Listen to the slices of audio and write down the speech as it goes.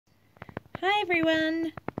Hi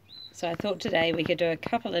everyone! So I thought today we could do a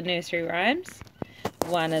couple of nursery rhymes.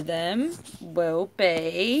 One of them will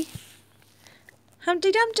be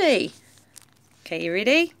Humpty Dumpty. Okay, you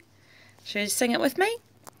ready? Should you sing it with me?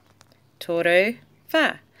 Toru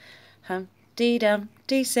fa. Humpty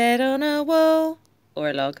Dumpty sat on a wall or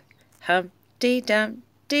a log. Humpty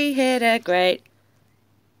Dumpty had a great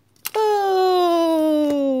fall.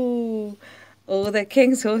 All the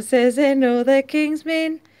king's horses and all the king's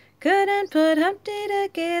men couldn't put Humpty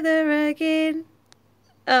together again.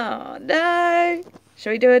 Oh no!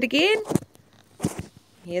 Shall we do it again?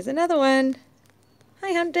 Here's another one.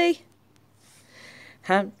 Hi Humpty.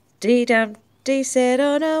 Humpty Dumpty sat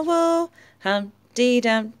on a wall. Humpty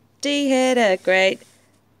Dumpty had a great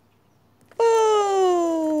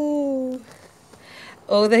fall.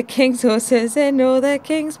 All the king's horses and all the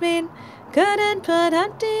king's men couldn't put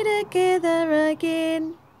Humpty together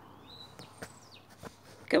again.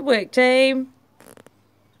 Good work, team.